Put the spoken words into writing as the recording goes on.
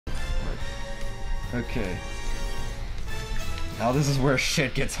Okay. Now this is where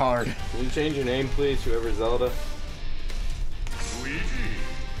shit gets hard. Can you change your name, please, whoever Zelda?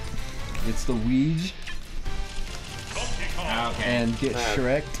 It's the Ouija. Okay. And get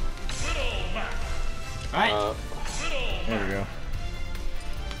Shrek'd. Alright. There we go.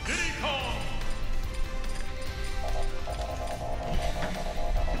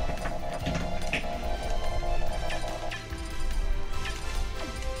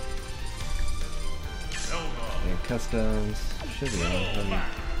 And customs should be on. Let me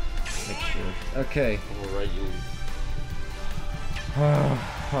make sure. Okay. Alright, you.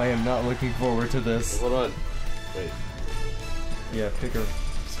 I am not looking forward to this. Hold on. Wait. Yeah, pick a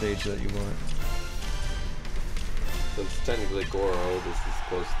stage that you want. Since technically Goro, this is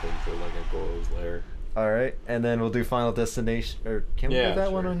close thing to like a Goro's lair. Alright, and then we'll do Final Destination. Or can we do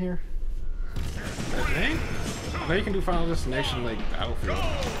that one on here? Okay. No, you can do Final Destination like Battlefield.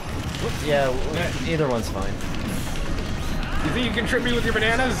 Whoops. Yeah, either one's fine. You think you can trip me with your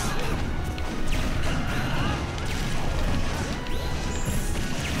bananas?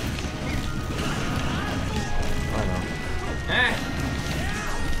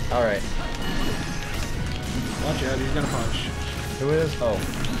 Alright. Watch out, he's gonna punch. Who is? Oh.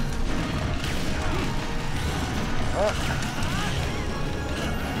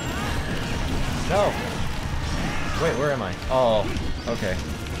 No! Wait, where am I? Oh, okay.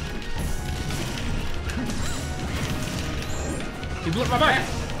 He blew up my back!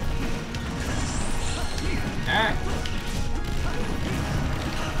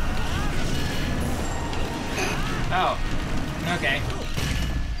 Oh. Okay.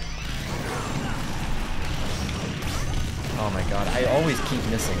 Oh my god, I always keep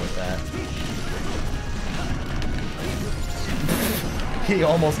missing with that. He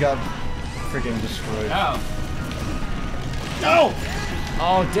almost got freaking destroyed. Oh. No!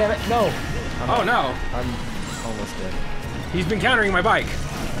 Oh, damn it, no! Oh no! I'm almost dead. He's been countering my bike.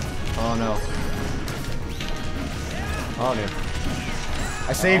 Oh no. Oh no.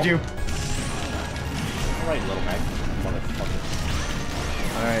 I saved you. Alright, little Mac. Motherfucker.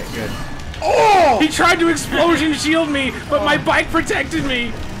 Alright, good. Oh! He tried to explosion shield me, but my bike protected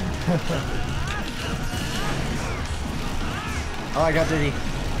me! Oh, I got Diddy.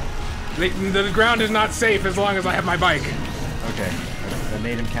 The ground is not safe as long as I have my bike. Okay. I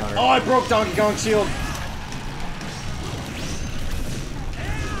made him counter. Oh, I broke Donkey Kong's shield!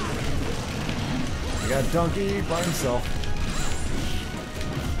 I got Donkey by himself.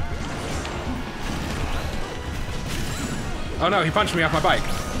 Oh no, he punched me off my bike.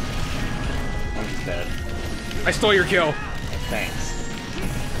 I'm dead. I stole your kill. Thanks.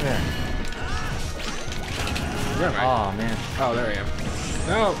 Yeah. Where am I? Oh man. Oh, there I am.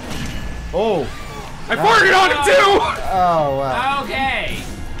 No. Oh. I farted on it too! Oh wow. Okay.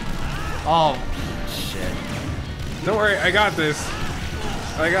 Oh shit. Don't worry, I got this.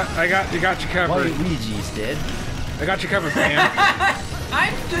 You got you covered. What Ouija's did. I got you covered, man. I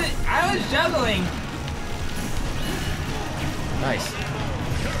was juggling. Nice.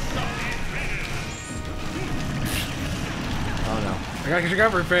 Oh no. I got you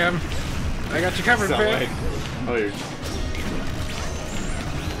covered, fam. I got you covered, fam. Like, oh, you're...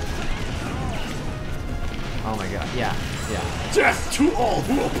 Oh my god. Yeah. Yeah. Death to all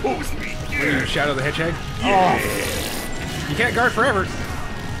who oppose me! What are you, Shadow the Hedgehog? Yeah. Oh. You can't guard forever.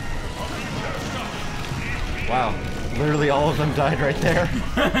 Wow. Literally all of them died right there.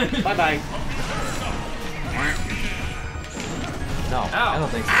 Bye-bye. No, I don't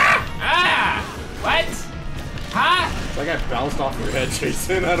think so. Ah! What? Huh? It's like I bounced off your head,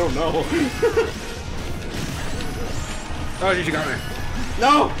 Jason. I don't know. Oh, you got me.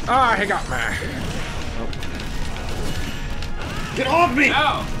 No! Ah, he got me. Get off me!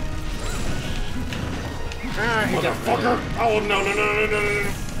 No. Ah, he got me. Motherfucker! Oh, no.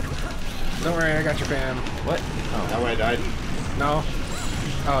 Don't worry, I got your fam. What? Oh. That way I died. No.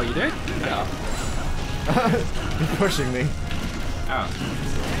 Oh, you did? Yeah. You're pushing me. Oh.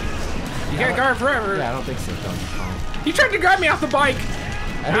 You can't guard forever. Yeah, I don't think so, Donkey Kong. He tried to grab me off the bike.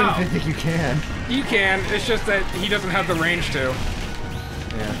 I don't even think you can. You can. It's just that he doesn't have the range to.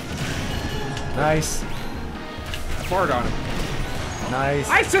 Yeah. Nice. I farted on him. Nice.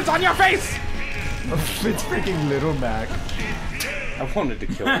 I sit on your face! It's freaking Little Mac. I wanted to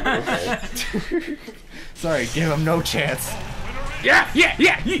kill him, okay? Sorry, give him no chance. Yeah!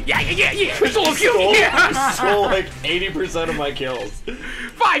 I stole a kill! I Yeah! stole like 80% of my kills.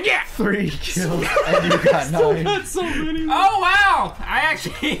 Fine, yeah! 3 kills and you got 9. That's so many. Oh wow! I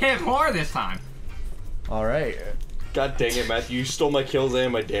actually hit more this time. Alright. God dang it, Matthew. You stole my kills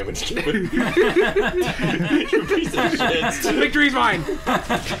and my damage. You piece of shit. Victory's mine!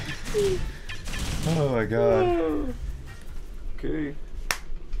 Oh my god. Okay.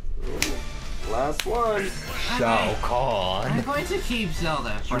 Last one. Shao I'm Kahn. going to keep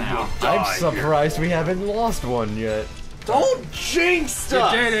Zelda for now. I'm surprised we haven't lost one yet. Don't jinx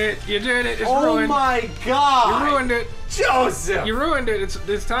stuff! You did it. You did it. It's Oh ruined. my god! You ruined it. Joseph! You ruined it.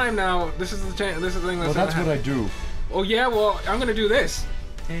 It's time now. This is the this is the thing that's Well, that's what I do. Oh yeah. Well, I'm gonna do this.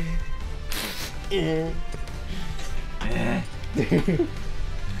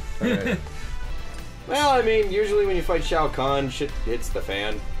 Alright. Well, I mean, usually when you fight Shao Kahn, shit hits the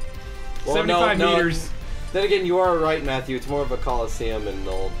fan. Well, 75 meters. Then again, you are right, Matthew. It's more of a Coliseum in the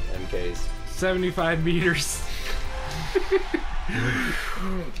old MKs. 75 meters.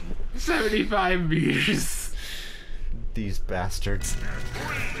 75 meters. These bastards.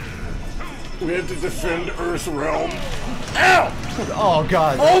 We have to defend Earth Realm. Ow! Oh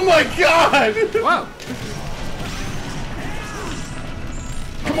god. Oh my god! Whoa.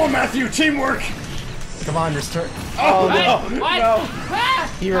 Come on, Matthew, teamwork! Come on, restore. Oh, What? no! What? No! Ah!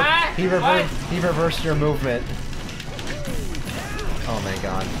 He reversed your movement. Oh my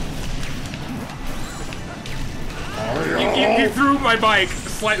god. You threw my bike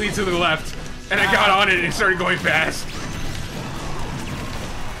slightly to the left, and I got on it and it started going fast.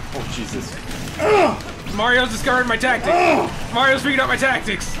 Oh, Jesus. Mario's discovered my tactics. Mario's figured out my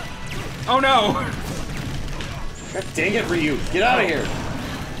tactics. Oh no. God dang it, Ryu. Get out of here.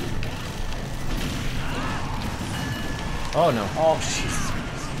 Oh no. Oh, Jesus.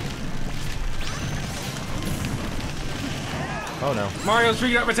 Oh no. Mario's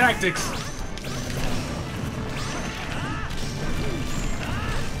figured out my tactics.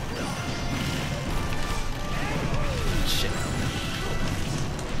 Shit.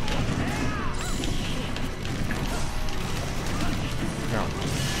 No.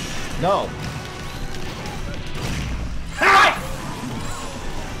 No.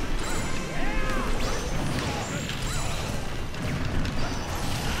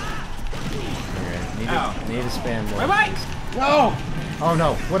 Need to spam more. My bike. No! Oh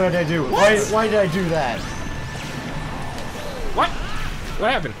no, what did I do? Why did I do that? What?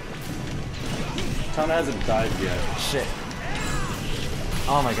 What happened? Tom hasn't died yet. Shit.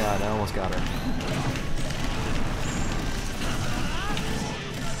 Oh my god, I almost got her.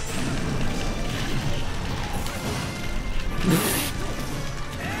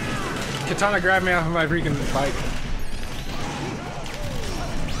 Katana grabbed me off of my freaking bike.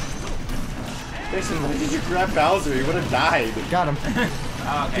 Jason, why did you grab Bowser? He would have died. Got him.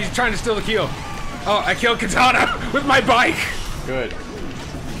 Okay. He's trying to steal the kill. Oh, I killed Katana with my bike. Good.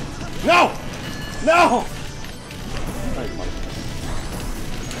 No! No!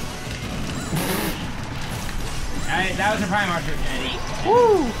 That was a prime opportunity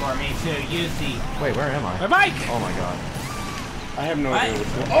for me to use the. Wait, where am My I? bike. Oh my god. I have no What? idea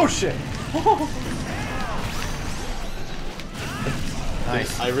what's going on. Oh, shit!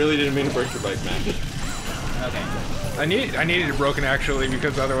 Nice. I really didn't mean to break your bike, man. Okay. I needed it broken actually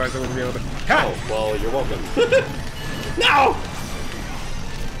because otherwise I wouldn't be able to. Ha! Oh, well, you're welcome. No!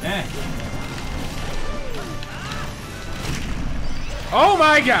 Eh. Oh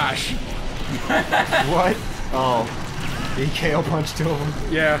my gosh! What? Oh. He KO punched two of them.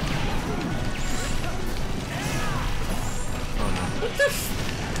 Yeah.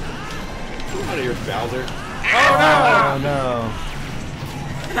 Get out of here, Bowser. Oh no.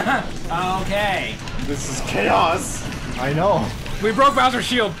 Okay. This is chaos. I know. We broke Bowser's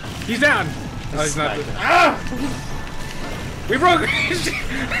shield. He's down. Oh, he's not. Ah! We broke his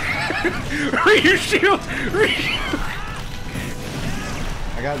Ryu's shield.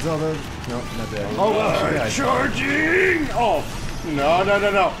 I got Zelda. Nope, not dead. Oh, yeah. Charging! Oh, no, no, no,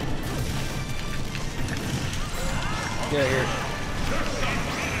 no. Yeah, here.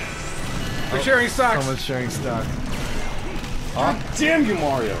 We're sharing stocks. Someone's sharing stock. God damn you,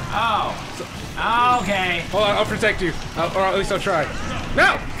 Mario. Oh. Okay. Hold on, I'll protect you. Or at least I'll try.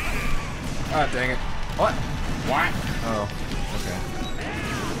 No! Ah, dang it. What? What? Oh, okay.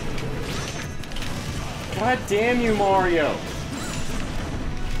 God damn you, Mario.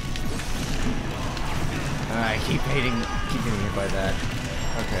 I keep getting hit by that.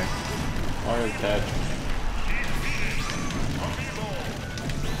 Okay. Mario's dead.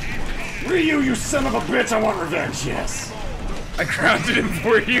 Ryu, you son of a bitch, I want revenge, yes. I grounded him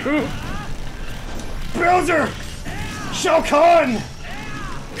for you. Bowser! Shao Kahn!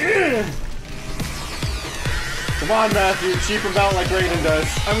 Ugh. Come on, Matthew, cheap him out like Raiden does.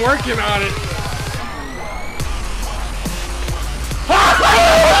 I'm working on it.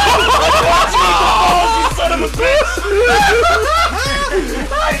 Oh, you son of a bitch!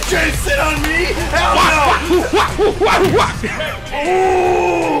 Jason on me! Hell no!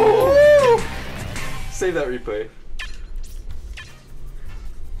 save that replay.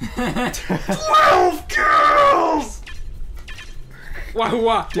 12 kills!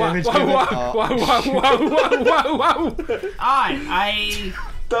 Wow. Damage given. I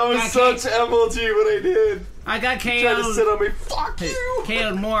That was such MLG what I did. I got Tried to sit KO'd, on me. Fuck you!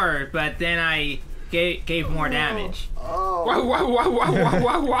 KO'd more, but then I gave more damage. Oh.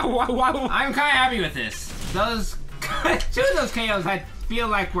 I'm kind of happy with this. Those 2 of those KOs I feel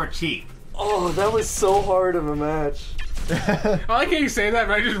like were cheap. Oh, that was so hard of a match. I like how you say that,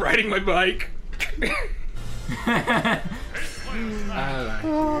 but I'm just riding my bike.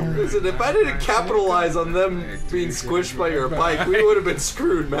 Listen, if I didn't capitalize on them being squished by your bike, we would have been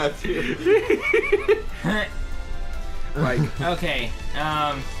screwed, Matthew. Like, Okay,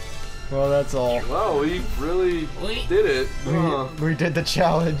 Well, that's all. Wow, we really did it. We did the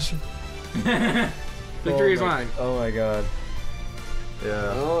challenge. victory is mine. Oh my god.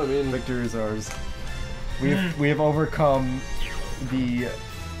 Yeah. Oh, I mean, Victory is ours. We have overcome the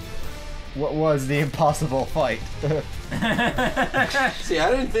what was the impossible fight. see,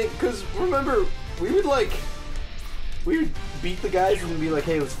 I didn't think, because remember, we would beat the guys and be like,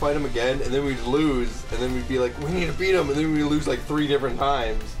 hey, let's fight them again, and then we'd lose, and then we'd be like, we need to beat them, and then we'd lose like 3 different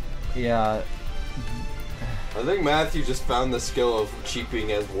times. Yeah. I think Matthew just found the skill of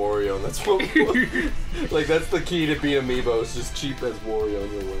cheaping as Wario, and that's what like, that's the key to beat Amiibos, just cheap as Wario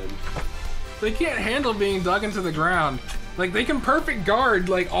and you'll win. They can't handle being dug into the ground. Like, they can perfect guard,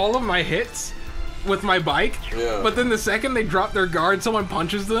 like, all of my hits with my bike, but then the second they drop their guard, someone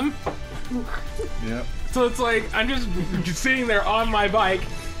punches them. Yep. So it's like, I'm just sitting there on my bike,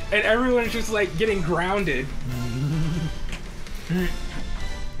 and everyone's just, like, getting grounded.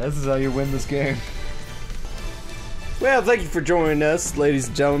 This is how you win this game. Well, thank you for joining us, ladies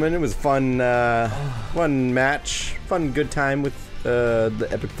and gentlemen. It was fun, fun match, fun good time with the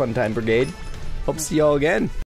Epic Fun Time Brigade. Hope to see y'all again.